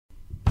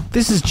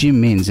This is Jim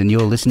Minns, and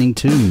you're listening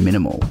to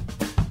Minimal.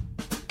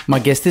 My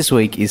guest this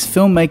week is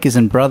filmmakers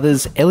and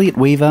brothers Elliot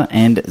Weaver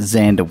and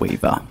Xander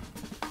Weaver.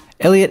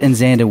 Elliot and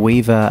Xander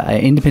Weaver are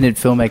independent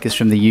filmmakers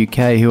from the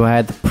UK who I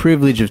had the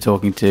privilege of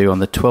talking to on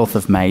the 12th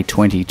of May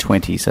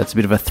 2020. So it's a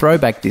bit of a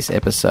throwback this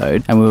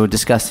episode. And we were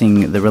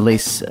discussing the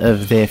release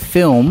of their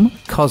film,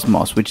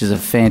 Cosmos, which is a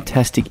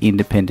fantastic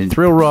independent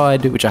thrill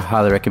ride, which I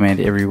highly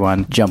recommend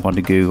everyone jump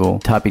onto Google,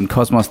 type in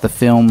Cosmos the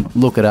film,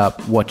 look it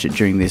up, watch it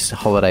during this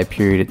holiday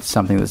period. It's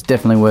something that's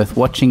definitely worth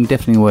watching,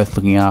 definitely worth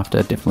looking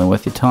after, definitely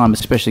worth your time,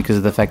 especially because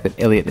of the fact that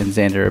Elliot and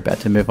Xander are about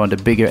to move on to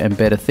bigger and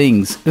better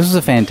things. This was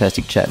a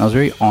fantastic chat, and I was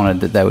very honoured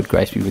that they would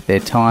grace me with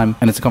their time,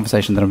 and it's a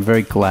conversation that I'm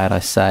very glad I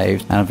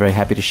saved and I'm very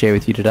happy to share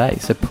with you today.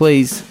 So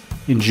please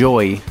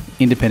enjoy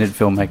independent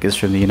filmmakers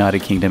from the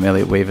United Kingdom,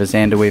 Elliot Weaver,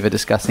 Xander Weaver,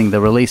 discussing the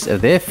release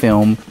of their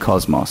film,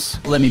 Cosmos.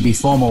 Let me be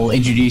formal,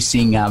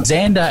 introducing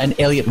Xander and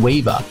Elliot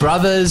Weaver,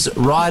 brothers,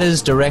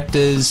 writers,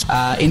 directors,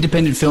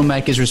 independent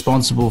filmmakers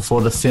responsible for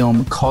the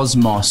film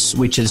Cosmos,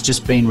 which has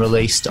just been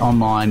released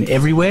online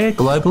everywhere,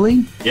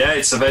 globally. Yeah,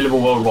 it's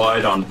available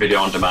worldwide on video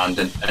on demand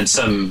and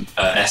some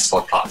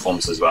SVOD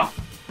platforms as well.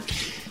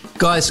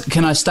 Guys,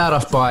 can I start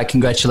off by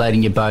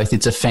congratulating you both?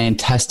 It's a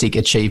fantastic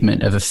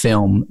achievement of a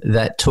film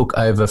that took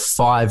over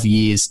 5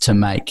 years to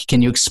make.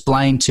 Can you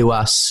explain to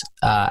us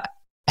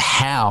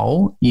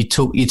how you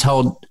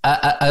told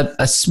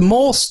a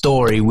small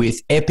story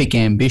with epic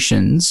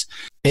ambitions?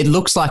 It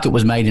looks like it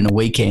was made in a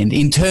weekend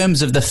in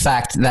terms of the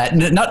fact that,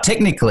 not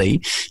technically,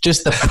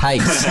 just the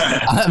pace.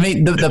 I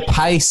mean, the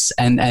pace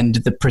and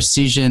the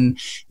precision,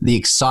 the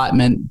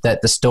excitement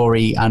that the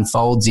story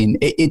unfolds in.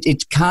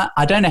 It can't,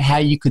 I don't know how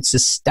you could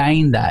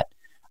sustain that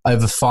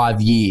over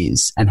 5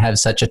 years and have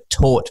such a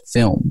taut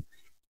film.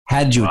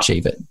 How did you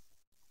achieve it?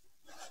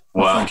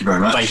 Well, thank you very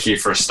much. Thank you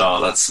for a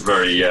start. That's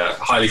very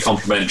highly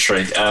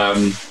complimentary.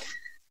 I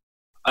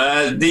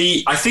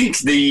think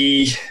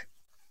the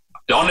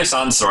honest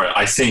answer,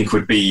 I think,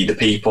 would be the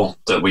people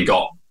that we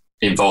got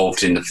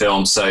involved in the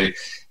film. So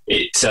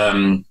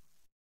the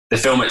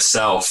film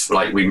itself,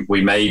 like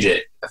we made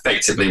it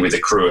effectively with a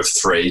crew of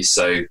 3.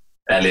 So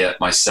Elliot,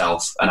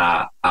 myself, and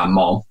our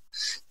mom,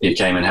 who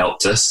came and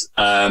helped us.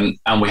 And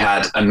we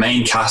had a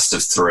main cast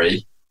of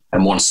 3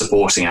 and 1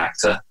 supporting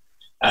actor.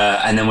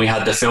 And then we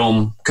had the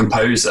film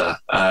composer.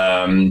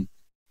 So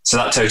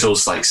that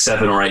totals like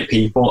 7 or 8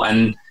 people.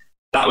 And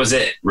that was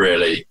it,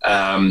 really.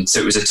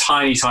 So it was a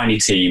tiny, tiny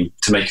team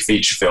to make a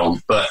feature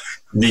film. But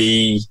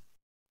I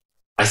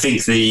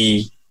think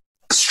the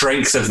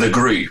strength of the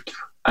group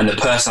and the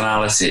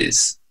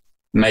personalities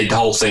made the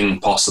whole thing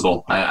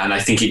possible. And I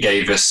think it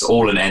gave us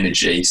all an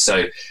energy.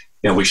 So,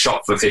 we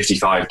shot for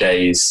 55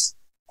 days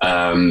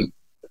in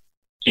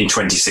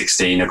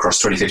 2016, across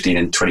 2015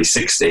 and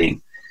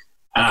 2016.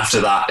 And after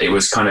that, it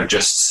was kind of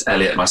just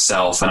Elliot,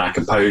 myself, and our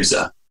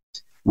composer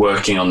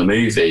working on the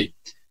movie.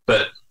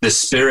 But the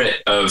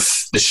spirit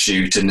of the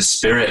shoot and the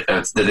spirit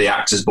of that the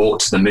actors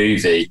brought to the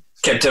movie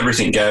kept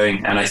everything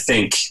going. And I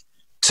think,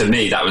 to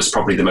me, that was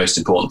probably the most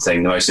important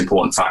thing, the most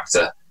important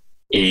factor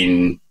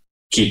in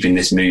keeping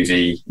this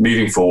movie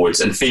moving forwards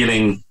and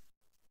feeling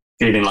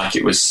like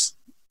it was,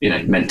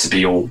 meant to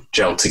be all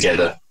gelled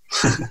together.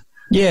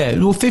 Yeah,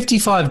 well,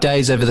 55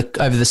 days over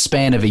the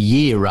span of a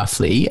year,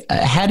 roughly.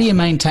 How do you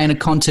maintain a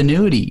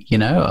continuity?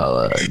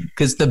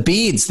 Because the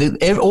beards,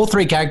 all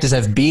 3 characters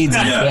have beards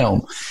in the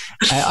film.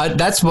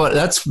 That's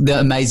the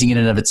amazing in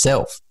and of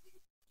itself.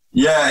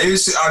 Yeah, it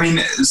was. I mean,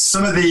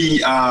 some of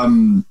the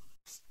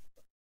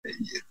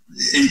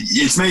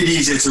it's made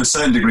easier to a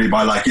certain degree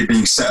by like it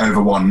being set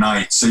over one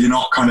night, so you're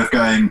not kind of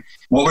going,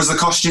 what was the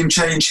costume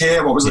change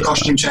here? What was the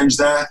costume change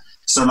there?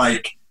 So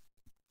like,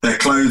 their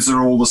clothes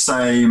are all the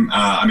same.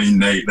 I mean,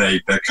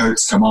 their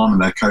coats come on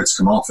and their coats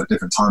come off at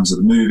different times of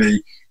the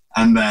movie,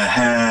 and their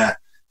hair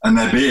and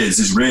their beards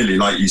is really,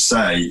 like you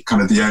say,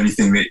 kind of the only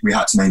thing that we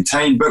had to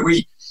maintain. But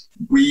we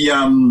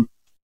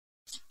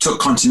took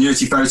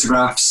continuity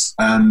photographs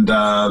and,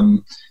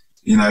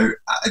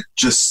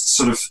 just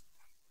sort of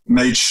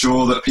made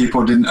sure that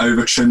people didn't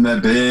over trim their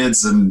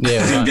beards and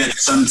didn't get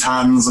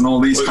suntans and all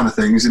these kind of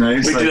things, We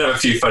did have a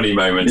few funny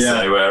moments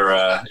though,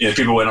 where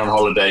people went on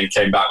holiday and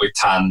came back with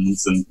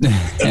tans, and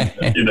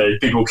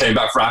people came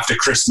back for after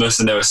Christmas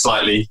and they were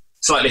slightly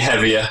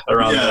heavier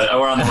around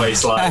the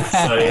waistline.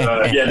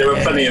 So there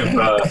were plenty of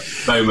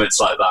moments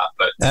like that.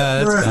 But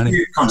there are a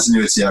few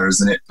continuity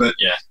errors in it. But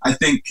I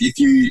think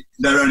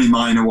they're only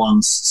minor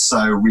ones,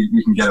 so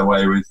we can get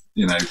away with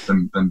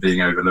them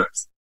being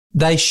overlooked.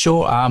 They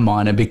sure are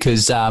minor,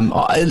 because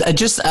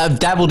I've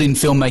dabbled in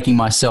filmmaking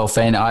myself,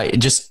 and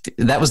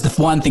that was the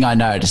one thing I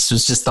noticed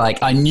was just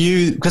like I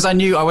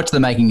watched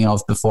the making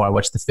of before I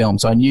watched the film,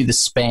 so I knew the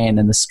span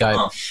and the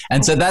scope,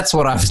 and so that's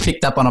what I've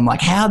picked up on. I'm like,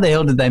 how the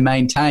hell did they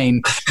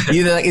maintain?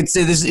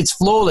 It's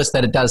flawless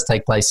that it does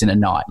take place in a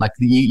night. Like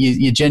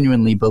you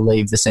genuinely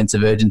believe the sense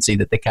of urgency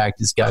that the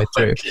characters go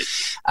through.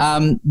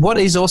 What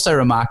is also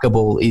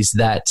remarkable is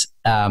that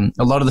a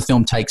lot of the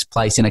film takes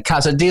place in a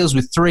car. So it deals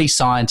with 3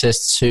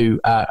 scientists who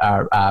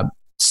are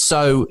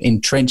so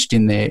entrenched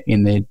in their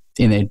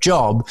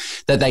job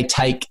that they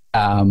take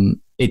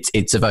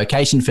it's a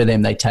vocation for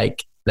them. They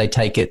take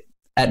it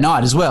at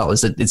night as well.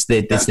 It's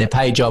their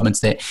paid job.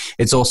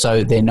 It's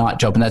also their night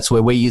job, and that's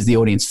where we as the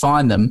audience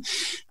find them.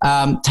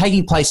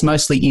 Taking place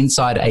mostly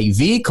inside a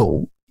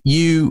vehicle,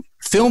 you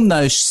film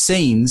those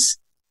scenes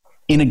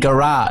in a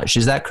garage.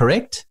 Is that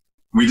correct?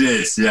 We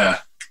did, yeah.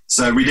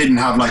 So we didn't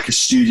have like a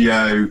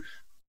studio,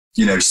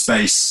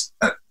 space,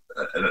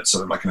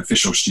 sort of like an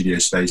official studio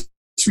space.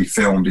 We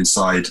filmed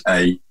inside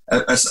a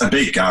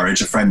big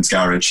garage, a friend's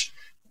garage.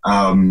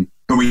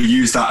 But we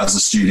used that as a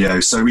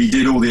studio. So we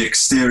did all the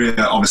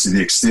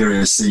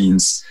exterior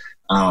scenes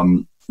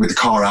with the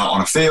car out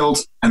on a field.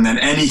 And then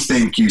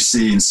anything you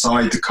see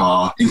inside the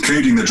car,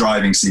 including the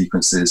driving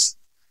sequences,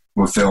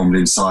 were filmed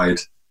inside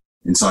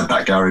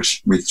that garage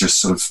with just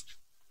sort of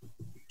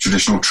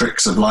traditional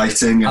tricks of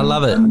lighting. I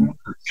love it. And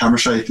camera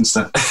shake and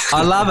stuff.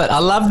 I love it. I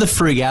love the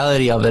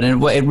frugality of it.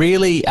 And it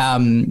really,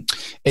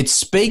 it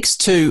speaks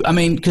to,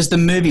 because the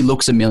movie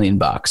looks $1 million,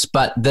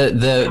 but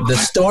the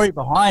story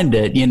behind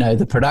it,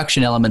 the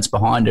production elements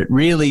behind it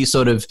really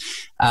sort of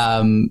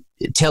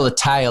tell a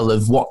tale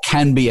of what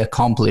can be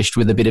accomplished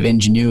with a bit of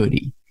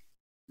ingenuity.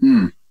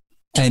 Mm.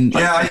 And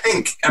yeah, I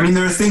think,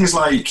 there are things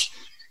like,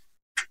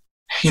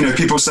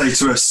 people say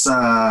to us,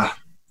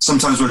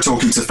 sometimes we're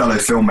talking to fellow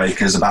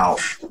filmmakers about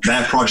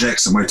their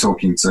projects and we're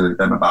talking to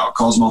them about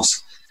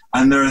Cosmos.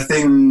 And there are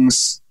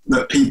things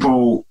that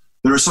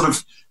there are sort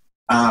of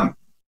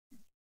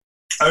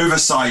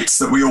oversights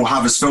that we all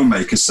have as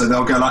filmmakers. So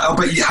they'll go like, oh,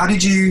 but how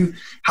did you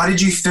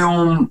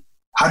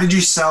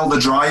sell the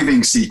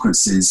driving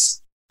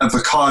sequences of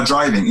the car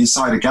driving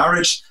inside a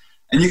garage?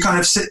 And you kind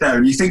of sit there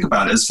and you think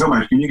about it as a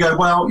filmmaker and you go,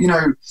 well,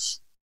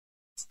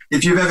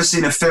 if you've ever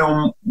seen a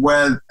film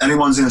where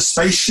anyone's in a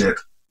spaceship,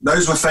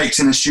 those were faked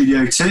in a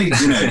studio too,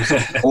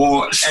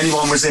 or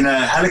anyone was in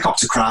a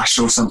helicopter crash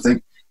or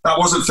something, that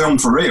wasn't filmed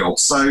for real.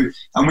 So,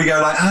 and we go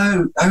like,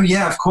 oh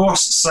yeah, of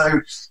course. So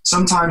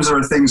sometimes there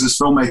are things as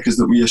filmmakers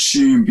that we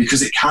assume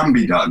because it can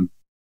be done,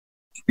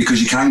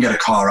 because you can get a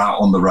car out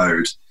on the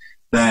road,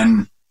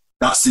 then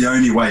that's the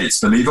only way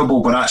it's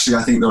believable. But actually,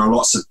 I think there are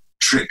lots of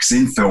tricks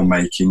in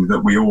filmmaking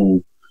that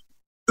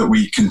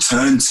we can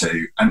turn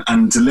to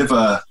and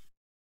deliver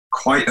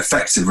quite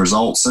effective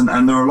results. And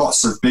there are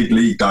lots of big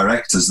league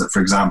directors that,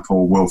 for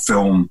example, will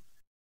film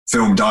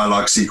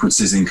dialogue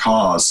sequences in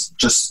cars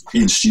just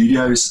in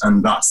studios,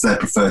 and that's their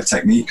preferred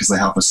technique because they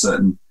have a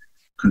certain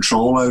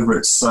control over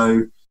it.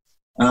 So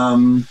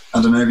I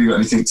don't know, have you got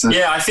anything to...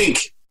 Yeah, I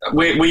think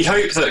we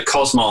hope that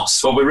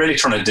Cosmos, what we're really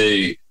trying to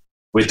do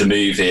with the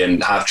movie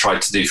and have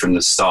tried to do from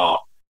the start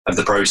of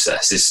the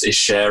process is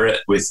share it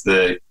with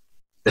the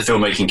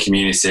filmmaking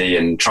community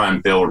and try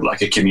and build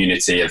like a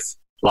community of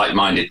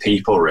like-minded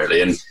people, really.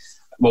 And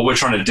what we're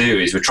trying to do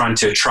is we're trying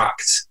to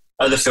attract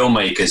other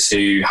filmmakers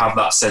who have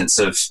that sense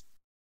of,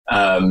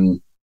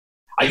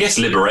 I guess,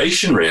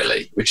 liberation,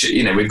 really, which,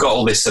 we've got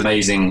all this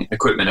amazing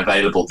equipment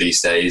available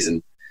these days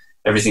and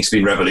everything's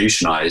been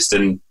revolutionized.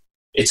 And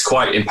it's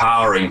quite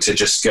empowering to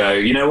just go,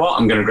 you know what,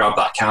 I'm going to grab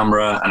that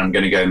camera and I'm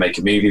going to go make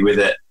a movie with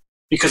it.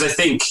 Because I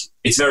think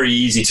it's very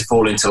easy to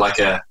fall into like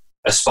a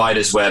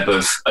spider's web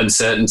of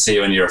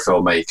uncertainty when you're a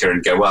filmmaker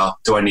and go, well,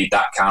 do I need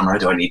that camera?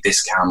 Do I need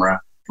this camera?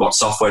 What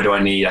software do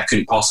I need? I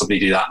couldn't possibly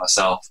do that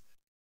myself.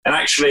 And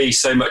actually,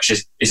 so much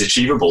is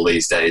achievable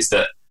these days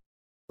that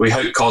we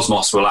hope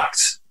Cosmos will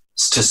act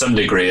to some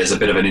degree as a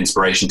bit of an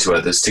inspiration to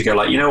others to go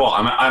like, you know what,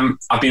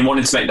 I've been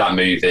wanting to make that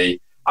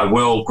movie. I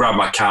will grab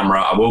my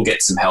camera. I will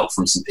get some help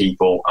from some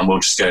people and we'll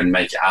just go and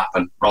make it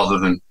happen rather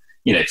than,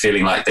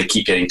 feeling like they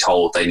keep getting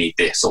told they need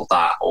this or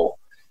that or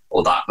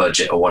that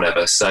budget or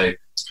whatever. So,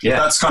 yeah.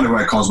 That's kind of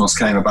where Cosmos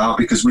came about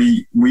because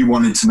we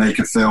wanted to make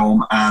a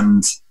film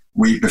and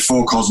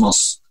before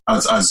Cosmos,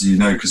 as you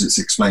know, because it's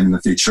explained in the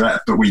featurette,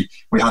 but we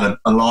had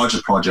a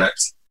larger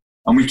project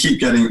and we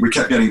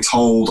kept getting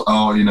told,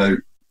 oh,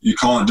 you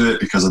can't do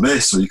it because of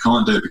this or you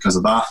can't do it because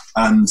of that.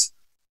 And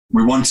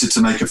we wanted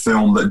to make a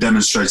film that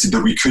demonstrated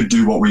that we could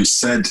do what we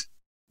said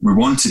we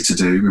wanted to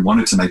do. We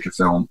wanted to make a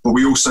film, but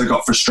we also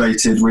got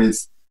frustrated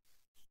with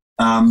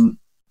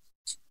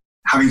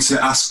having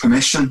to ask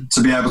permission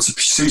to be able to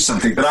pursue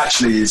something that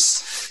actually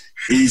is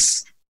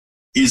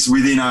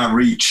within our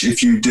reach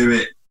if you do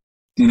it,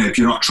 if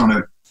you're not trying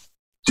to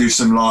do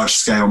some large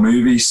scale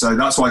movie. So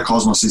that's why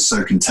Cosmos is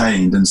so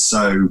contained and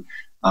so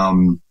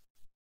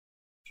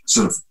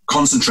sort of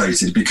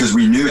concentrated, because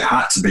we knew it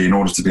had to be in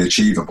order to be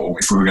achievable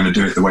if we were going to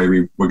do it the way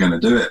we were going to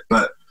do it.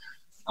 But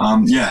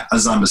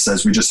as Xander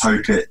says, we just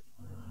hope it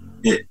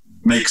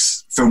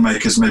makes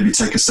filmmakers maybe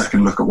take a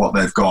second look at what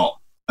they've got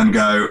and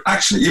go,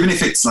 actually, even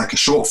if it's like a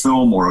short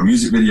film or a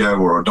music video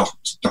or a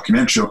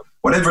documentary or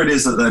whatever it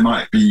is that they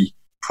might be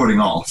putting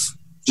off,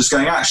 just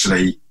going,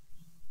 actually,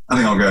 I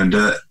think I'll go and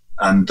do it.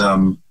 And,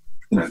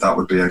 that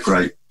would be a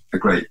great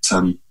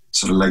sort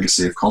of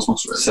legacy of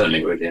Cosmos, really.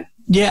 Certainly would, yeah.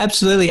 Yeah,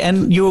 absolutely.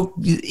 And your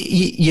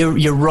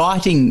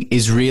writing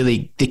is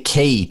really the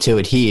key to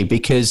it here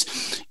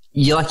because,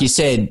 like you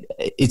said,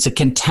 it's a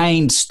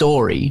contained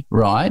story,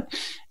 right?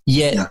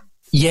 Yet,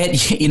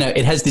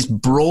 it has this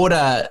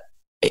broader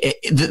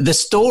the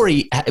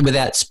story,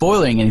 without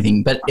spoiling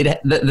anything, but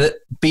the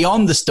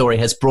beyond the story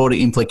has broader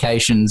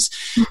implications.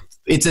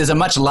 There's a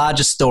much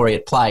larger story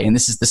at play, and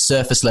this is the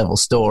surface level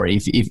story.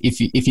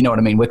 If you know what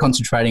I mean, we're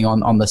concentrating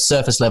on the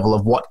surface level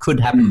of what could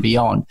happen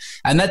beyond,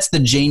 and that's the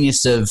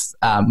genius of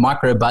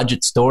micro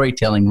budget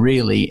storytelling.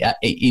 Really,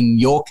 in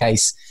your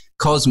case,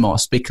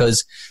 Cosmos,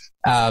 because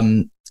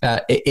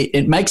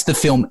it makes the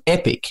film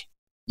epic.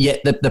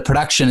 Yet the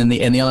production and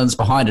the elements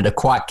behind it are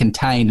quite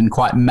contained and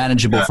quite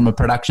manageable from a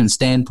production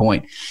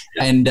standpoint,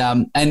 and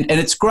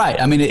it's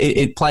great. I mean,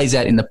 it plays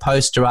out in the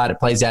poster art, it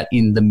plays out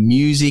in the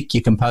music.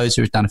 Your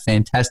composer has done a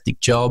fantastic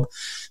job,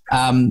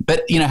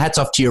 but hats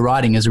off to your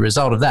writing as a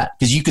result of that,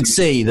 because you could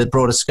see the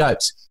broader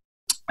scopes.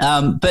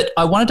 But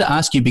I wanted to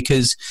ask you,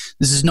 because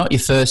this is not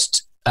your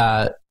first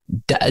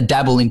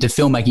dabble into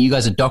filmmaking. You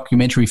guys are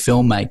documentary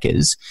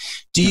filmmakers.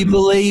 Do you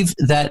believe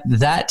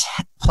that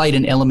played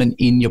an element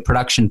in your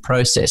production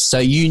process? So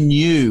you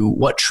knew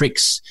what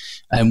tricks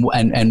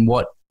and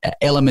what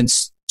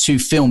elements to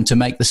film to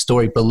make the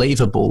story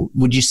believable.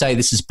 Would you say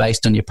this is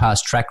based on your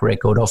past track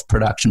record of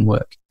production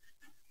work?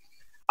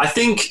 I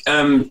think,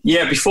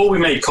 before we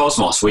made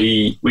Cosmos,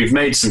 we've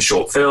made some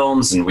short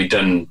films, and we've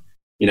done,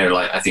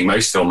 like I think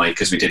most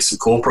filmmakers, we did some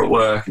corporate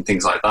work and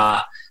things like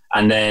that.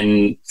 And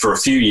then for a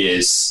few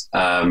years,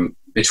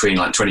 between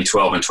like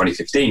 2012 and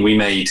 2015, we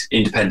made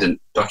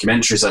independent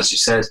documentaries, as you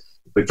said.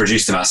 We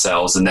produced them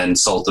ourselves and then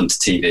sold them to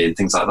TV and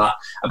things like that.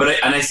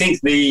 And I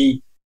think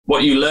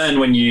what you learn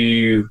when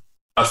you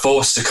are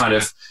forced to kind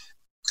of,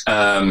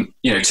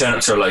 turn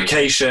up to a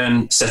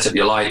location, set up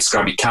your lights,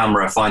 grab your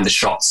camera, find the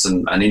shots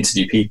and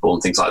interview people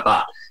and things like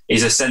that,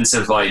 is a sense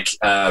of like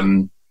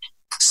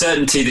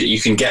certainty that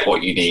you can get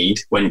what you need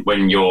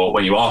when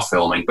you are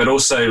filming, but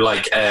also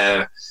like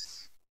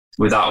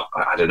without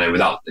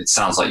it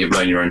sounds like you're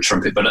blowing your own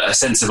trumpet, but a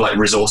sense of like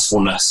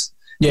resourcefulness,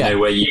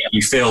 where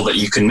you feel that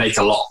you can make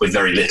a lot with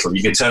very little.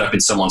 You can turn up in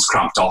someone's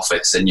cramped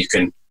office and you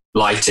can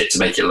light it to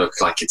make it look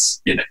like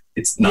it's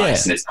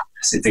nice and it's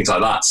nice and things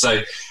like that.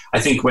 So I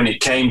think when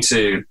it came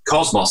to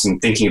Cosmos and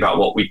thinking about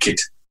what we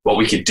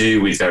could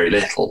do with very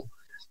little,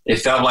 it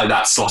felt like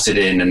that slotted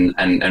in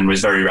and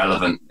was very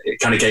relevant. It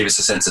kind of gave us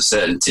a sense of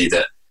certainty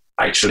that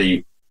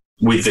actually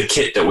with the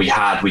kit that we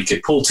had, we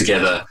could pull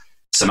together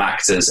some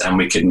actors and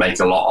we could make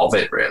a lot of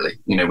it, really.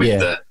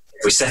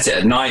 If we set it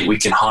at night, we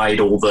can hide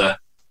all the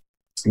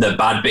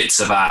bad bits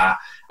of our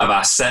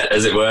set,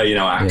 as it were,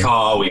 our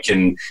car. We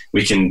can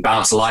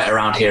bounce light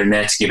around here and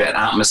there to give it an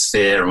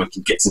atmosphere, and we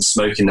can get some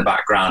smoke in the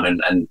background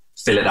and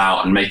fill it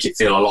out and make it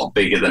feel a lot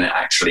bigger than it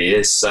actually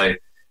is. So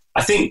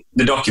I think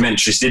the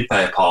documentaries did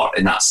play a part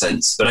in that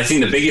sense, but I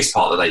think the biggest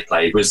part that they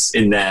played was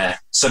in their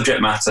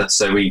subject matter.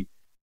 So the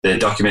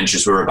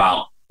documentaries were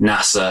about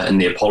NASA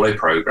and the Apollo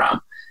program.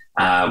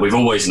 We've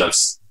always loved,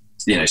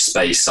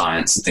 space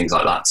science and things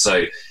like that.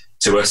 So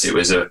to us, it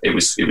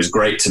was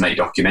great to make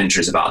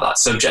documentaries about that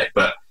subject.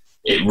 But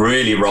it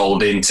really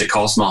rolled into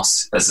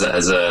Cosmos as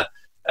an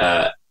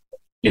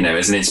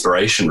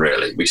inspiration.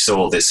 Really, we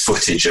saw this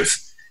footage of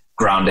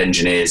ground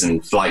engineers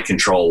and flight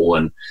control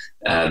and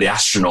the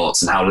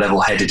astronauts and how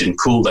level-headed and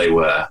cool they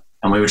were,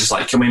 and we were just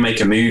like, can we make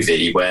a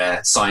movie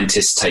where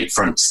scientists take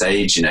front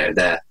stage?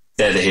 They're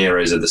the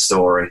heroes of the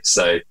story.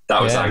 So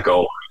that was our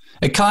goal.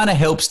 It kind of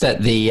helps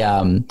that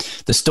the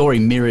story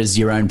mirrors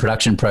your own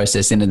production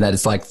process, in that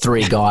it's like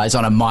three guys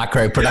on a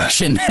micro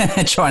production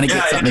trying to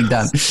get something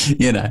done.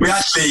 We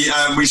actually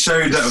we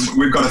showed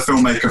we've got a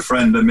filmmaker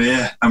friend,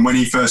 Amir, and when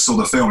he first saw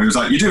the film, he was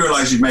like, "You do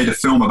realise you've made a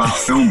film about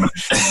filming?"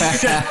 We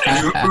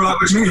were like,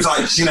 "What do you mean?" He was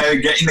like,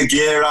 getting the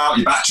gear out,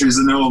 your batteries,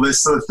 and all this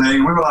sort of thing.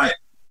 And we were like,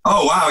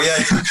 "Oh wow,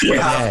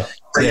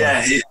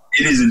 it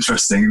is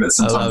interesting that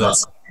sometimes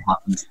that's."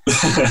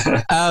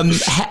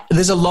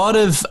 There's a lot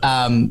of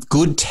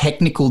good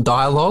technical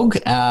dialogue,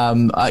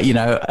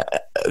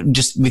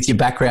 just with your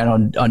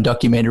background on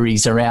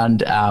documentaries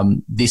around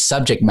this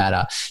subject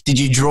matter. Did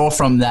you draw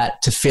from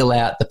that to fill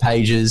out the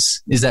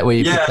pages? Is that where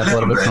you picked up a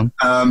lot of it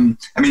from?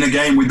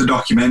 Again, with the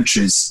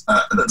documentaries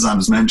that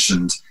Xander's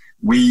mentioned,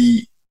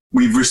 we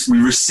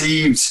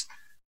received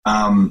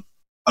a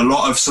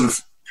lot of sort of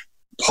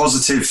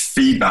positive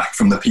feedback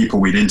from the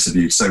people we'd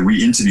interviewed. So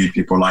we interviewed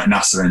people like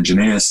NASA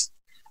engineers.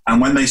 And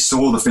when they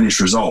saw the finished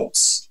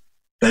results,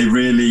 they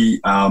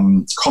really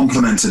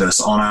complimented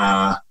us on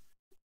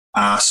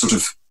our sort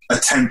of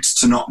attempt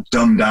to not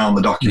dumb down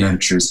the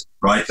documentaries.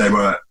 Right? They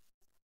were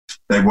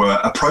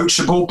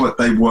approachable, but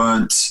they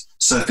weren't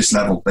surface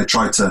level. They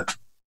tried to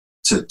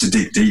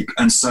dig deep.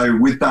 And so,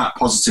 with that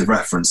positive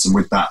reference and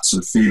with that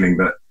sort of feeling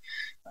that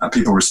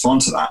people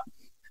respond to that,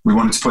 we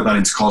wanted to put that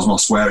into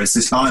Cosmos, where it's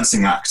this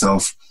balancing act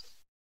of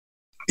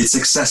it's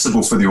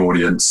accessible for the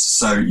audience.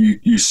 So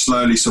you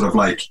slowly sort of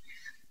like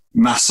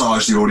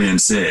massage the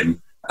audience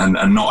in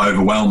and not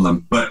overwhelm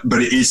them, but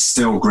it is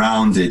still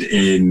grounded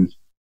in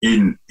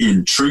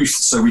truth.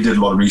 So we did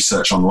a lot of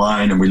research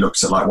online, and we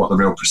looked at like what the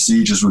real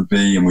procedures would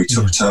be, and we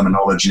took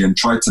terminology and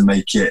tried to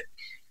make it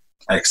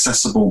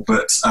accessible.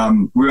 But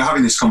we were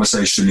having this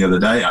conversation the other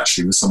day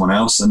actually with someone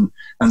else, and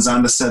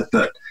Xander said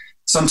that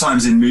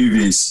sometimes in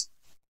movies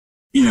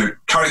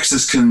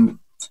characters can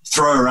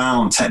throw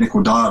around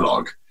technical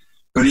dialogue,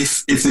 but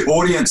if the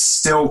audience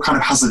still kind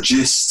of has a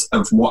gist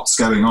of what's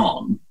going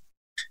on,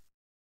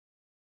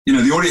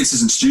 the audience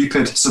isn't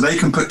stupid, so they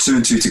can put two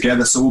and two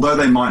together. So although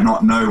they might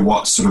not know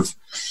what sort of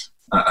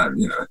a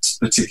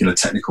particular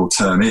technical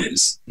term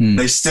is,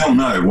 they still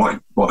know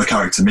what the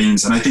character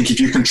means. And I think if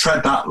you can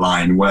tread that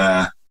line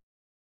where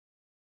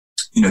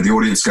the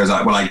audience goes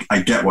like, well,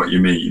 I get what you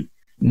mean,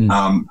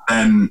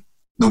 then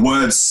the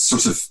words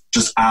sort of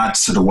just add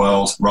to the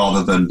world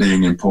rather than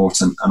being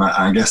important. And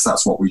I guess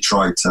that's what we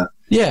tried to.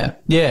 Yeah,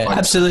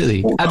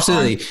 absolutely.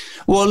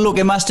 Well, look,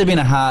 it must have been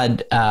hard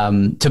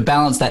to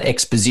balance that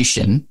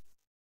exposition.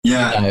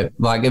 Yeah,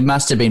 it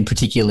must have been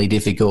particularly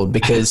difficult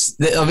because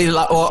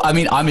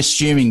I'm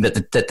assuming that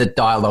the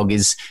dialogue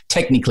is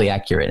technically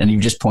accurate, and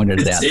you've just pointed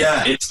it out.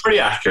 Yeah, it's pretty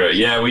accurate.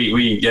 Yeah,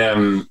 we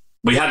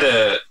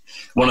had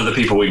one of the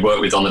people we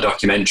worked with on the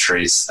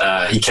documentaries.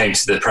 He came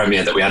to the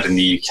premiere that we had in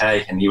the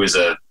UK, and he's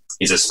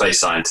a space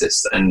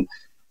scientist, and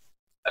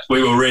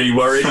we were really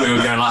worried. We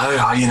were going like,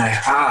 I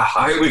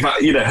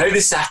hope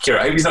this is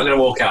accurate. I hope he's not going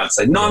to walk out and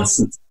say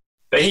nonsense.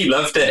 But he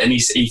loved it, and he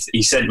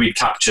said we'd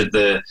captured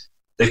the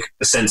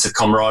sense of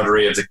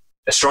camaraderie of the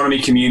astronomy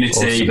community,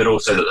 awesome. But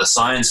also that the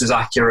science was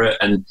accurate.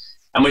 And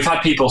we've had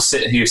people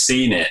who've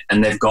seen it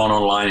and they've gone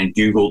online and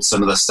Googled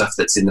some of the stuff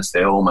that's in the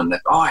film, and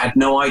I had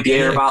no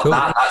idea about cool.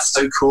 that. That's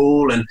so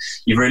cool. And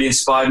you've really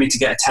inspired me to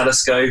get a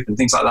telescope and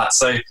things like that.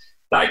 So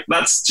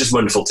that's just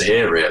wonderful to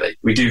hear, really.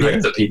 We do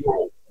hope that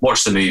people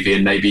watch the movie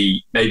and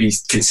maybe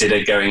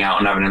consider going out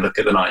and having a look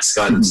at the night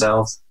sky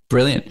themselves.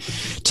 Brilliant.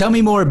 Tell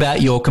me more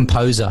about your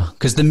composer,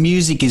 because the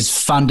music is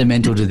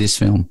fundamental to this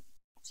film.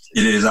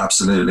 It is,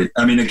 absolutely.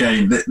 I mean,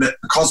 again, the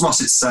Cosmos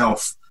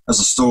itself as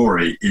a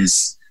story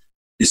is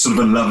sort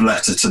of a love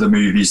letter to the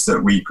movies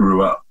that we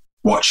grew up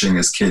watching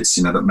as kids,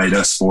 that made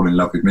us fall in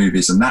love with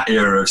movies. And that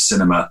era of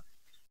cinema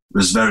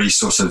was very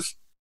sort of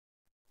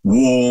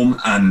warm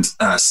and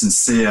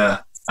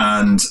sincere,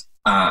 and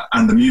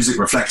the music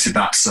reflected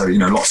that. So,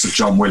 lots of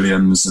John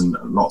Williams and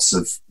lots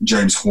of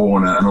James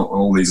Horner and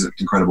all these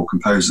incredible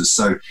composers.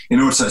 So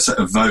in order to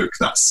evoke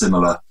that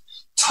similar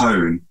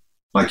tone,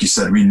 like you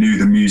said, we knew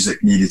the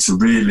music needed to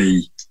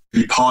really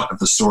be part of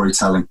the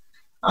storytelling.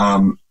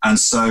 And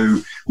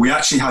so we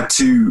actually had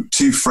two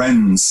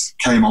friends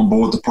came on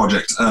board the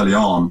project early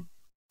on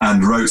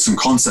and wrote some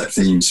concept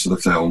themes for the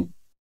film,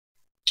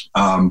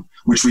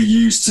 which we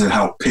used to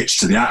help pitch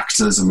to the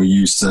actors, and we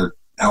used to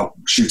help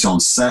shoot on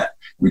set.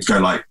 We'd go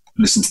like,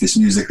 listen to this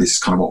music. This is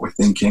kind of what we're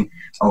thinking.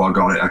 Oh, I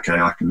got it. Okay,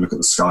 I can look at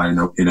the sky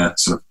in a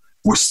sort of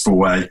wistful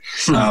way.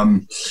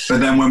 But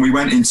then when we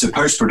went into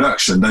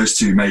post-production, those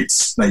two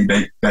mates, they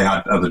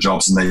had other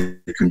jobs and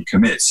they couldn't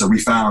commit. So we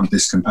found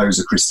this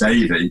composer, Chris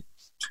Davey,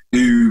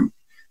 who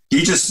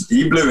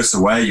he blew us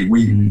away.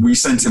 We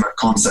sent him a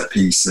concept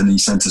piece and he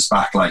sent us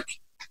back like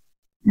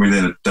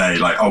within a day,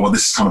 like, oh, well,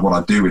 this is kind of what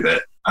I do with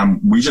it.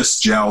 And we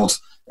just gelled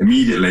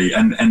immediately.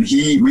 And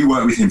we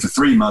worked with him for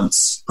 3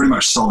 months, pretty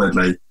much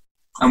solidly.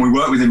 And we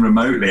work with him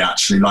remotely,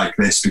 actually, like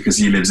this, because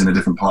he lives in a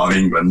different part of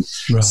England.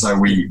 Right. So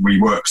we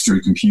work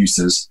through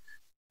computers.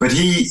 But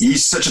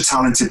he's such a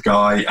talented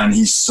guy, and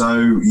he's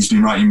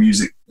been writing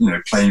music,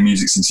 playing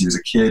music since he was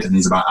a kid, and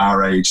he's about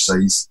our age, so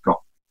he's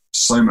got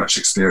so much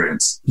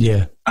experience.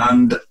 Yeah.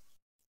 And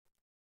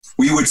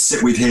we would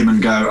sit with him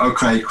and go,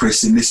 okay,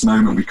 Chris, in this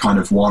moment we kind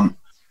of want,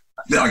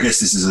 I guess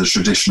this is a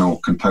traditional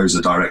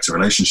composer-director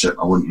relationship.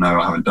 I wouldn't know,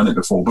 I haven't done it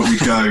before, but we'd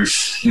go,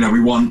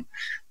 we want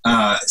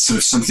sort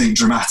of something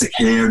dramatic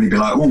here, and he'd be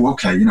like, oh,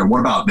 okay,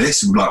 what about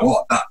this? And we'd be like,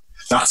 what?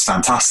 That's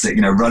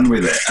fantastic, run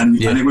with it. And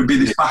it would be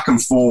this back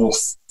and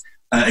forth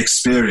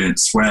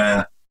experience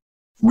where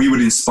we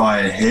would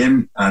inspire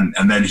him,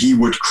 and then he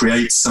would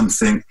create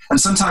something. And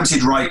sometimes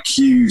he'd write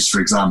cues, for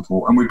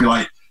example, and we'd be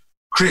like,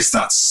 Chris,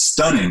 that's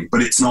stunning,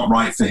 but it's not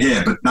right for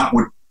here, but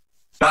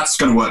that's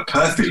going to work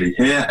perfectly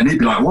here. And he'd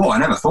be like, whoa, I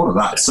never thought of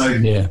that. So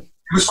it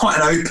was quite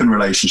an open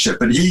relationship,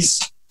 but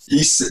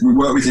we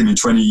worked with him in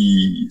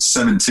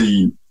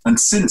 2017, and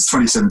since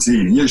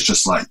 2017 he is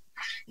just like,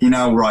 he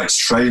now writes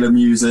trailer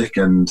music,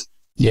 and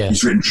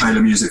he's written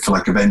trailer music for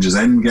like Avengers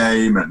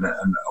Endgame, and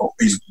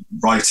he's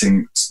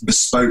writing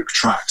bespoke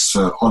tracks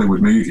for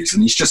Hollywood movies,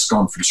 and he's just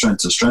gone from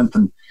strength to strength.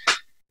 And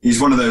he's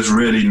one of those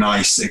really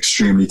nice,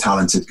 extremely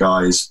talented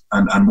guys,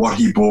 and what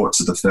he brought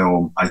to the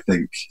film, I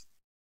think,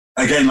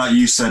 again, like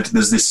you said,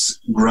 there's this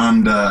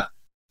grander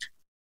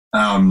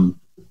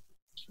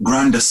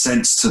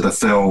sense to the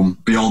film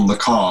beyond the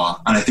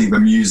car, and I think the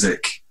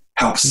music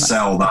helps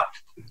sell that.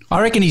 I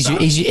reckon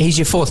he's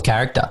your fourth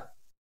character.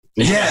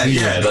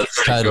 Yeah,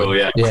 that's pretty cool.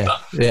 Yeah,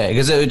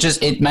 because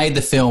it made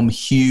the film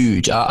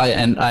huge.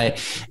 I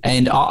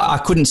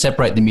couldn't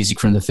separate the music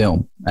from the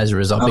film as a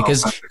result,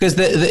 because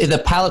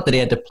the palette that he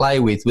had to play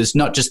with was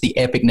not just the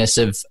epicness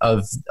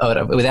of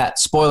without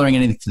spoiling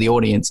anything for the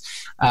audience.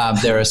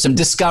 There are some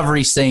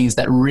discovery scenes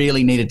that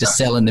really needed to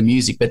sell in the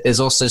music, but there's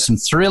also some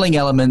thrilling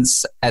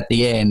elements at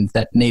the end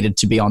that needed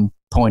to be on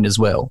point as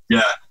well.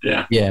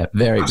 Yeah.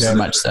 Very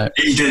much so.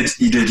 He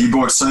did. He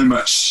brought so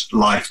much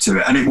life to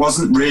it, and it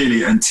wasn't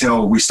really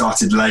until we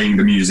started laying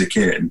the music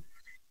in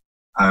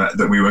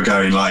that we were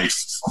going like,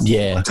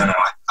 I don't know,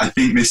 I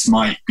think this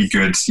might be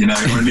good, or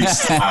at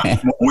least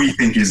what we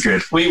think is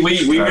good. We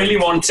really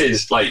wanted,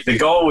 like, the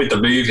goal with the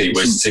movie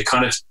was to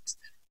kind of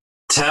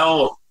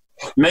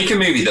make a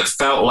movie that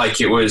felt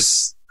like it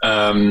was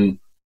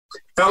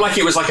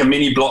like a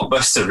mini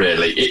blockbuster,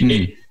 really.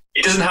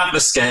 It doesn't have the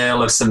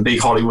scale of some big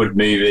Hollywood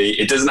movie.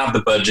 It doesn't have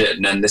the budget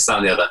and then this, that,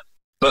 and the other.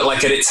 But,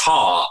 like, at its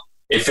heart,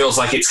 it feels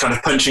like it's kind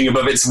of punching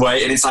above its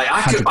weight, and it's like,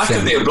 I could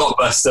be a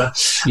blockbuster.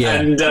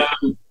 Yeah.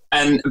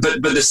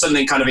 But there's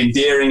something kind of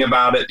endearing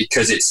about it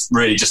because it's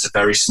really just a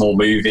very small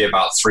movie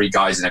about three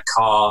guys in a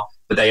car,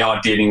 but they are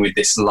dealing with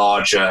this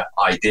larger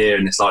idea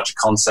and this larger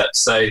concept.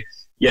 So,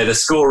 yeah, the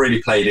score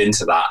really played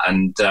into that.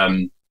 And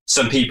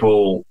some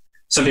people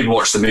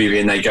watch the movie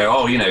and they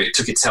go, it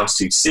took itself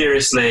too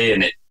seriously,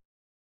 and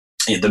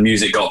the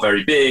music got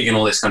very big and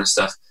all this kind of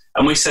stuff.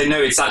 And we say,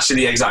 no, it's actually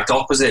the exact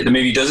opposite. The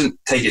movie doesn't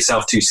take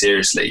itself too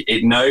seriously.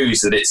 It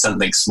knows that it's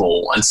something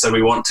small. And so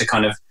we want to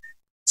kind of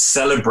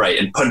celebrate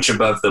and punch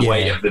above the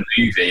weight of the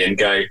movie and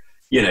go,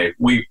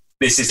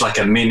 this is like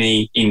a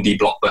mini indie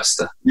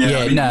blockbuster.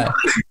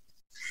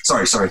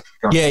 Sorry.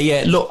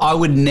 Yeah. Look, I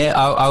would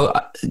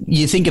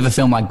you think of a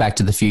film like Back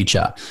to the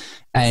Future,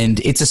 and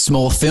it's a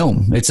small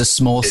film. It's a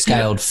small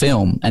scaled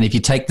film. And if you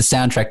take the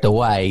soundtrack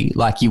away,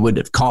 like you would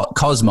have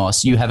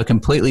Cosmos, you have a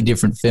completely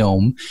different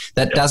film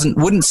that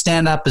wouldn't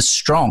stand up as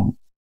strong.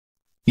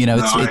 I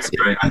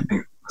agree. I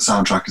think the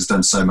soundtrack has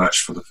done so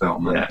much for the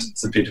film. Yeah,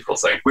 it's a beautiful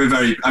thing.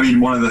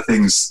 One of the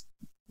things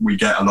we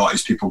get a lot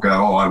is people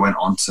go, I went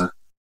onto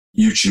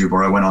YouTube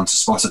or I went onto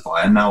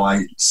Spotify and now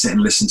I sit and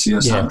listen to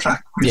your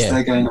soundtrack.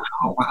 They're going,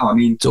 oh wow,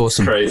 it's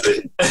awesome.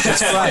 Crazy.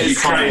 It's great. You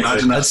can't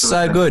imagine that. It's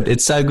so good.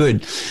 It's so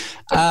good.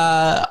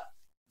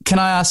 Can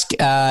I ask,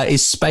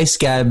 is Space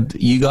Gab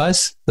you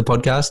guys, the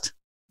podcast?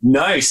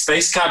 No,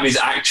 Space Gab is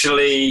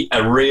actually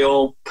a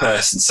real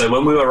person. So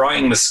when we were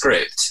writing the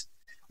script,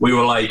 we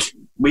were like,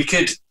 we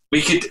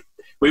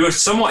were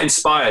somewhat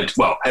inspired,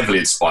 well, heavily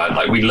inspired.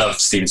 Like, we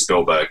love Steven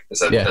Spielberg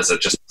as a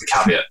just a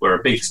caveat. We're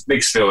a big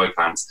Spielberg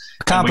fans.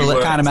 Can't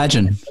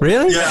imagine.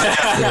 Really? Yeah.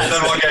 I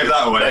don't know what gave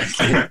that away.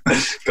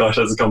 Gosh,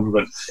 that's a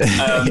compliment.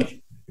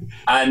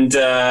 And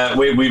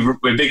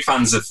we're big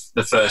fans of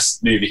the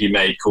first movie he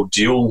made called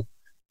Duel,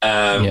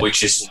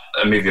 which is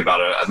a movie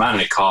about a man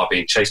in a car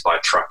being chased by a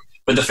truck.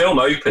 But the film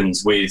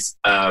opens with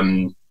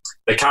the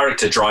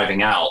character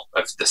driving out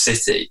of the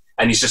city,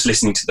 and he's just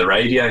listening to the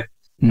radio.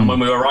 And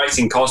when we were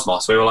writing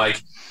Cosmos, we were like,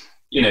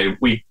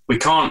 we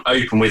can't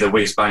open with a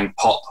whiz-bang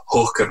pop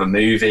hook of a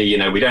movie.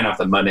 We don't have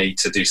the money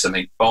to do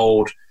something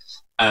bold.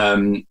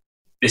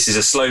 This is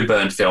a slow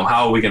burn film.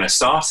 How are we going to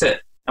start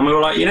it? And we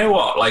were like, you know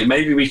what? Like,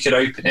 maybe we could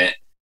open it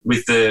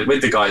with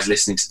the guys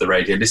listening to the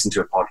radio, listen to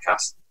a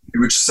podcast. It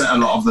would set a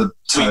lot of the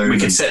tone. We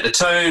could set the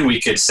tone.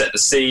 We could set the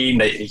scene.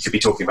 He could be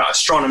talking about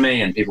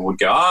astronomy, and people would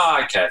go,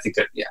 okay, I think,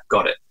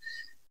 got it.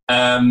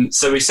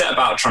 So we set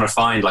about trying to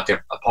find like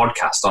a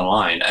podcast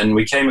online, and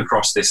we came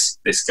across this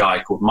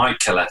guy called Mike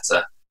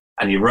Coletta,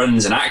 and he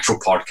runs an actual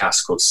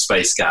podcast called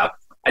Space Gab,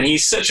 and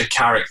he's such a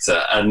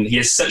character and he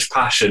has such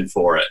passion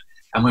for it.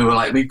 And we were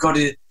like, we've got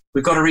to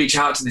reach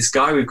out to this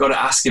guy. We've got to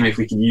ask him if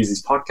we can use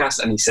his podcast.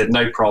 And he said,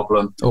 no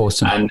problem.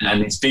 Awesome.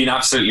 And it's been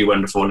absolutely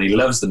wonderful, and he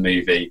loves the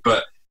movie.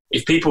 But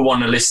if people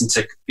want to listen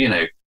to,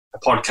 a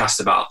podcast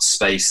about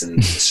space and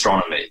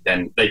astronomy,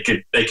 then they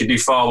could do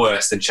far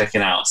worse than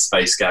checking out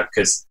Space Gab,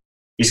 because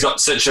he's got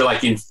such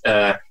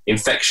a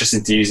infectious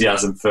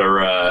enthusiasm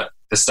for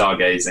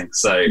stargazing.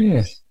 So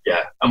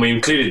and we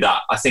included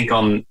that, I think,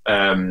 on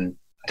I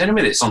don't know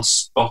whether it's on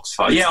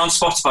Spotify. Yeah, on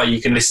Spotify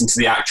you can listen to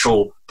the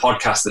actual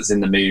podcast that's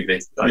in the movie.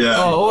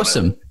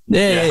 Awesome.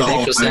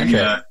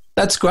 Yeah.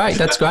 That's great.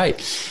 That's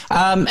great.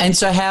 And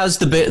so, how's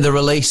the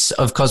release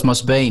of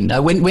Cosmos been?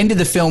 When did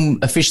the film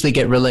officially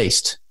get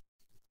released?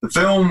 The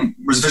film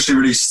was officially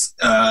released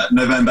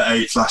November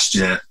 8th last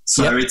year.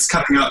 So it's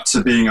coming up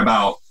to being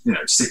about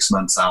 6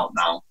 months out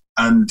now.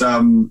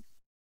 And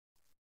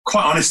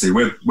quite honestly,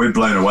 we're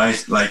blown away.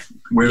 Like,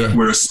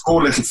 we're a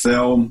small little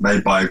film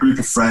made by a group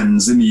of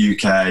friends in the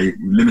UK,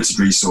 limited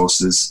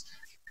resources,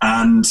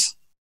 and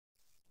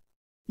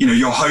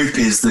your hope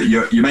is that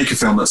you make a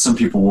film that some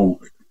people will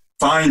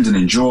find and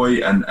enjoy,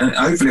 and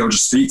hopefully it'll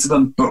just speak to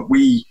them. But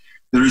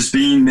there has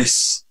been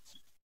this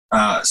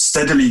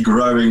steadily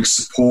growing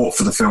support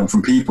for the film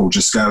from people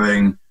just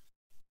going,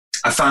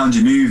 I found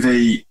your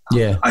movie.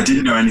 I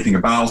didn't know anything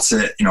about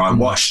it. I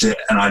watched it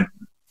and I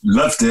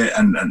loved it,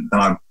 and then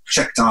I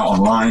checked out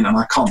online and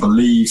I can't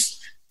believe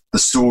the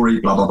story,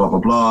 blah, blah, blah, blah,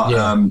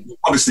 blah.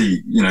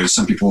 Obviously,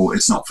 some people,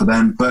 it's not for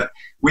them, but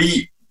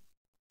we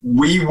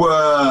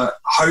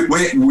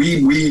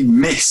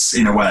miss,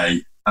 in a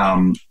way,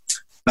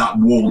 that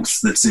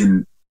warmth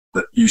that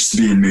used to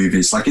be in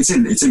movies. Like, it's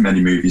in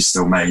many movies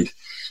still made.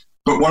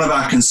 But one of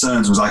our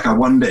concerns was, like, I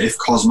wonder if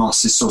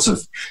Cosmos is sort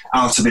of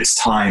out of its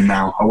time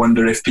now. I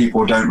wonder if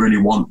people don't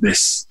really want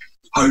this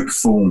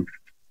hopeful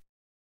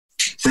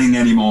thing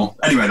anymore.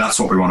 Anyway, that's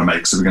what we want to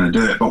make, so we're going to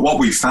do it. But what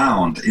we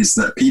found is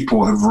that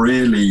people have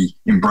really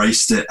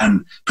embraced it,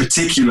 and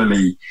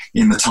particularly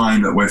in the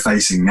time that we're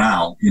facing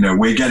now,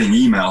 we're getting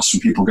emails from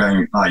people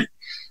going like,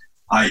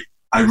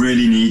 I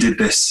really needed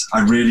this.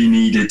 I really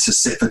needed to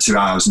sit for 2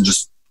 hours and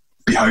just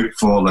be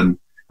hopeful. And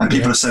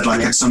people have said,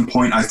 like, at some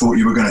point I thought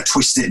you were going to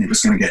twist it and it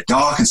was going to get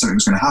dark and something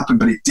was going to happen,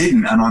 but it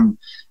didn't. And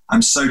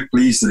I'm so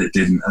pleased that it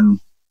didn't. And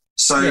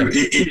so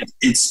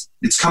it's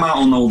come out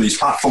on all these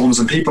platforms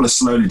and people are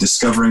slowly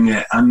discovering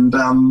it. And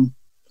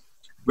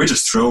we're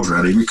just thrilled,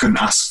 really. We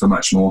couldn't ask for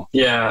much more.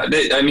 Yeah.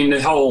 I mean,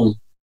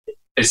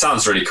 it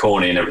sounds really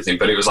corny and everything,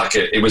 but it was like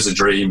it was a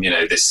dream,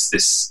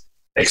 this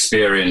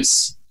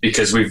experience,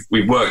 because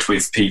we've worked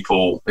with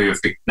people who have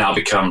now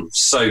become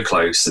so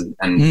close,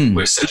 and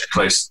we're such a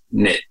close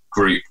knit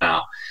group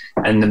now.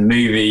 And the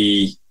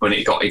movie, when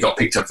it got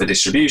picked up for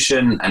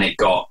distribution, and it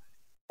got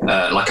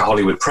like a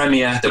Hollywood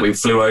premiere that we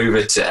flew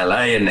over to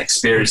LA and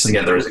experienced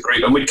together as a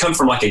group. And we'd come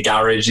from like a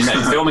garage,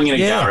 filming in a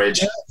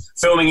garage,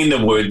 filming in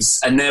the woods,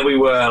 and there we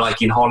were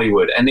like in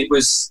Hollywood. And it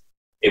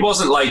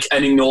wasn't like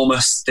an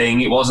enormous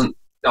thing. It wasn't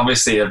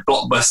obviously a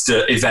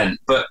blockbuster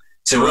event, but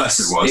to us,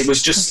 it was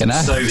just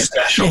so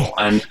special,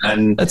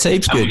 and that's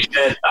heaps good. We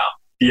shared that.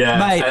 Yeah,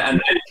 mate, and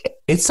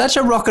it's such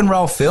a rock and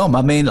roll film.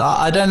 I mean,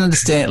 I don't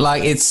understand.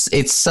 Like,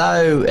 it's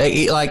so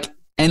like,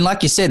 and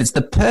like you said, it's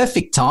the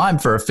perfect time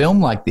for a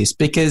film like this,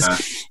 because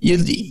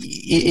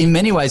in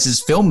many ways,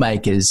 as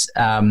filmmakers,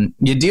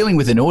 you're dealing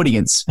with an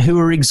audience who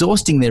are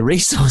exhausting their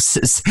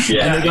resources,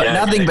 and they've got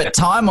nothing but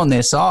time on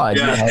their side,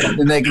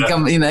 and they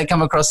can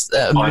come across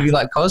a movie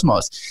like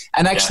Cosmos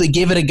and actually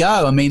give it a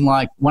go. I mean,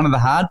 like, one of the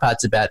hard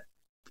parts about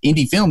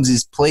indie films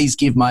is please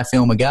give my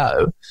film a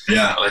go.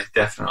 Yeah,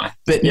 definitely.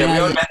 But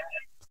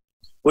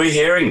we're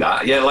hearing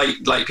that. Yeah,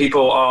 like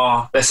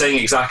people they're saying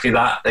exactly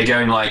that. They're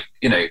going like,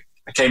 I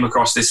came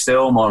across this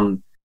film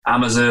on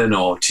Amazon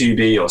or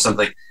Tubi or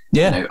something.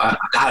 Yeah. I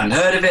hadn't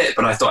heard of it,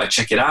 but I thought I'd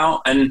check it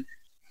out. And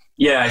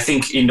I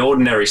think in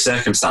ordinary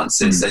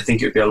circumstances, I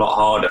think it would be a lot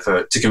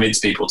harder to convince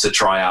people to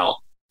try out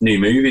new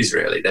movies,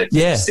 really.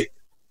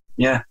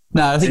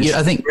 No, I think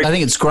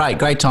it's great.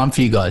 Great time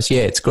for you guys.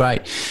 Yeah, it's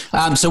great.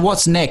 So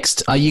what's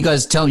next? Are you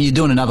guys you're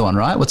doing another one,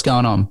 right? What's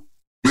going on?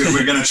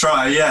 We're going to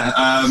try,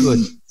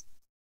 Good.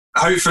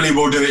 Hopefully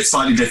we'll do it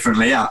slightly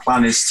differently. Our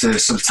plan is to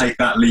sort of take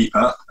that leap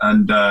up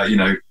and,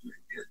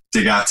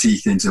 dig our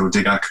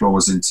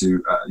claws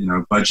into, a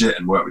budget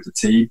and work with the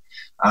team.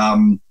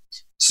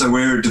 So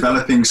we're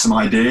developing some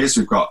ideas.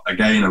 We've got,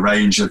 again, a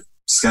range of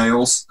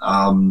scales.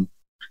 But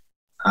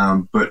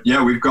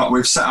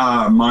we've set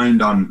our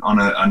mind on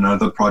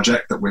another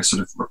project that we're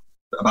sort of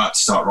about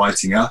to start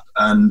writing up,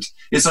 and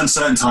it's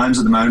uncertain times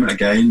at the moment.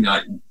 Again,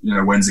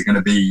 when's it going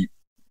to be?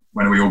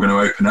 When are we all going to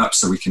open up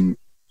so we can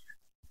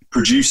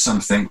produce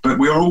something? But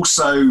we're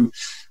also,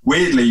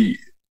 weirdly,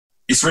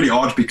 it's really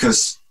odd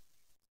because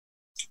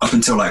up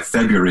until like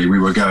February, we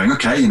were going,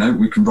 okay,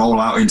 we can roll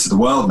out into the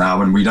world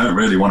now, and we don't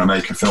really want to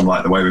make a film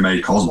like the way we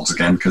made Cosmos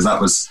again, because that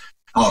was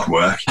hard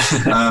work.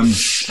 5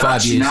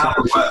 years. Now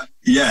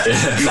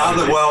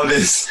the world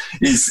is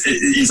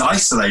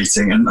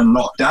isolating and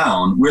locked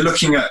down. We're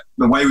looking at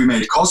the way we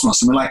made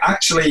Cosmos, and we're like,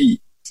 actually,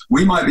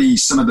 we might be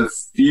some of the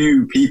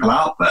few people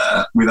out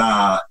there with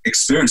our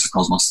experience of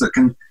Cosmos that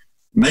can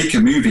make a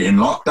movie in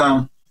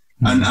lockdown.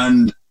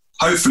 And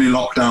hopefully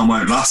lockdown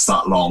won't last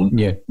that long.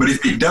 Yeah. But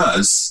if it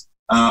does,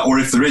 or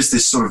if there is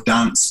this sort of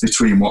dance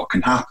between what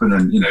can happen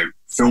and,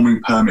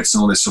 filming permits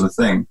and all this sort of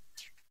thing,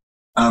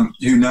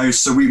 who knows?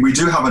 So we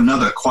do have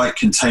another quite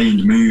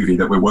contained movie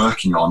that we're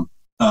working on,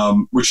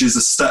 which is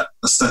a step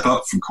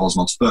up from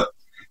Cosmos. But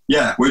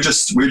yeah, we're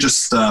just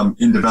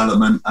in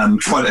development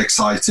and quite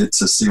excited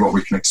to see what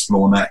we can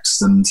explore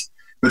next,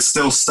 but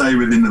still stay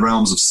within the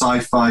realms of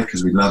sci-fi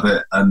because we love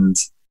it. And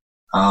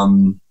I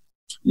don't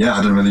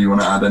know whether you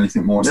want to add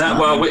anything more to that.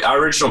 Well, our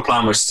original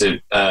plan was to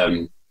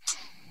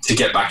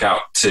get back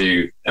out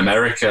to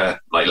America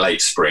like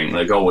late spring.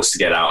 The goal was to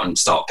get out and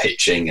start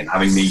pitching and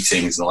having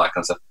meetings and all that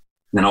kind of stuff.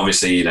 And then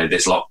obviously,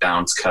 this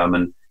lockdown's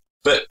come.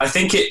 But I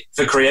think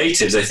for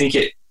creatives,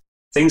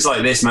 things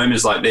like this,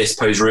 moments like this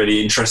pose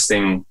really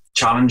interesting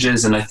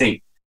challenges. And I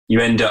think you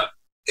end up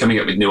coming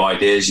up with new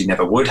ideas you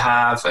never would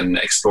have and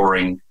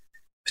exploring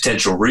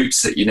potential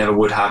routes that you never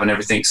would have and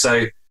everything.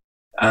 So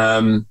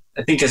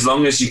I think as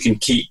long as you can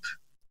keep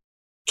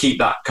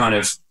that kind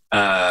of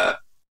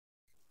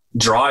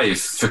drive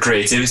for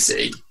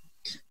creativity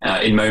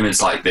in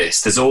moments like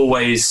this, there's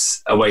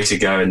always a way to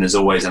go and there's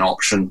always an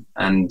option.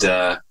 And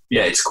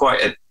it's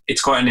quite an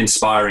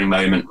inspiring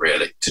moment,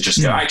 really, to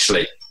just go,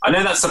 actually, I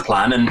know that's the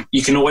plan and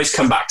you can always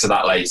come back to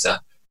that later,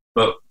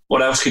 but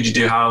what else could you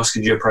do? How else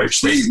could you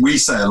approach this? We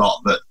say a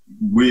lot that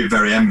we're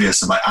very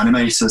envious of like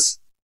animators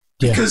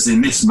because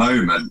in this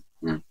moment,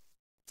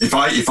 if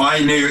I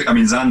knew,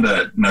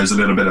 Xander knows a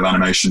little bit of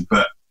animation,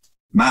 but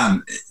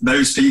man,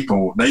 those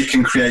people, they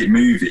can create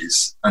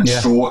movies and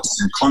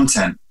shorts and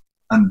content,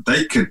 and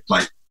they could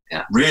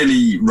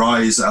really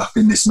rise up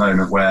in this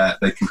moment where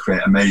they can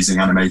create amazing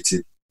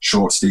animated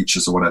short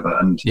features or whatever,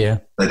 and Yeah.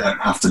 they don't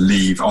have to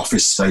leave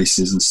office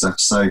spaces and stuff.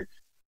 So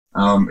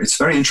it's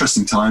a very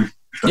interesting time.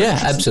 Yeah,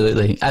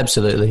 absolutely.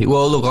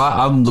 Well, look,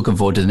 I'm looking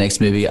forward to the next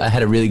movie. I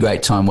had a really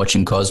great time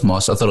watching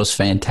Cosmos. I thought it was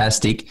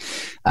fantastic.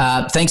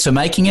 Thanks for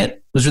making it.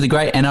 It was really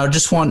great. And I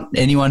just want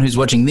anyone who's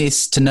watching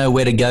this to know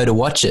where to go to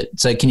watch it.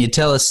 So can you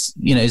tell us,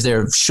 is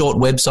there a short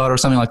website or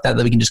something like that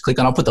we can just click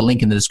on? I'll put the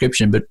link in the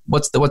description, but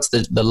what's the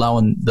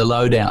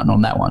lowdown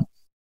on that one?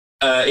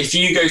 If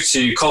you go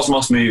to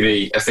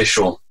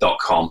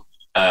cosmosmovieofficial.com,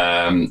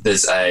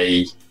 there's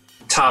a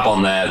tab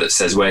on there that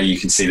says where you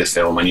can see the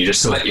film, and you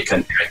just select your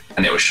country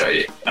and it will show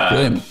you.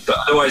 But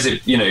otherwise,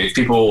 if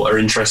people are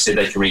interested,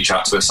 they can reach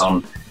out to us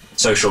on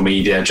social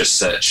media. Just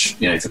search,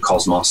 for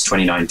Cosmos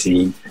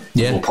 2019.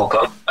 Yeah. Will pop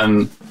up,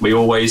 and we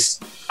always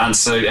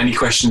answer any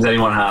questions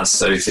anyone has.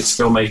 So if it's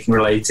filmmaking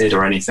related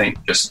or anything,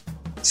 just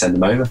send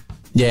them over.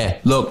 Yeah,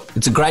 look,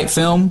 it's a great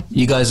film.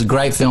 You guys are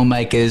great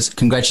filmmakers.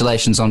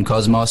 Congratulations on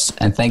Cosmos,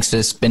 and thanks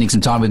for spending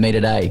some time with me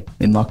today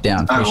in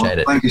lockdown. Appreciate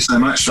it. Thank you so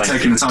much for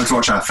taking the time to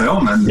watch our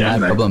film and no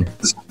problem.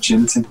 this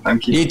opportunity.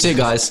 Thank you. You too,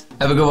 guys.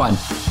 Have a good one.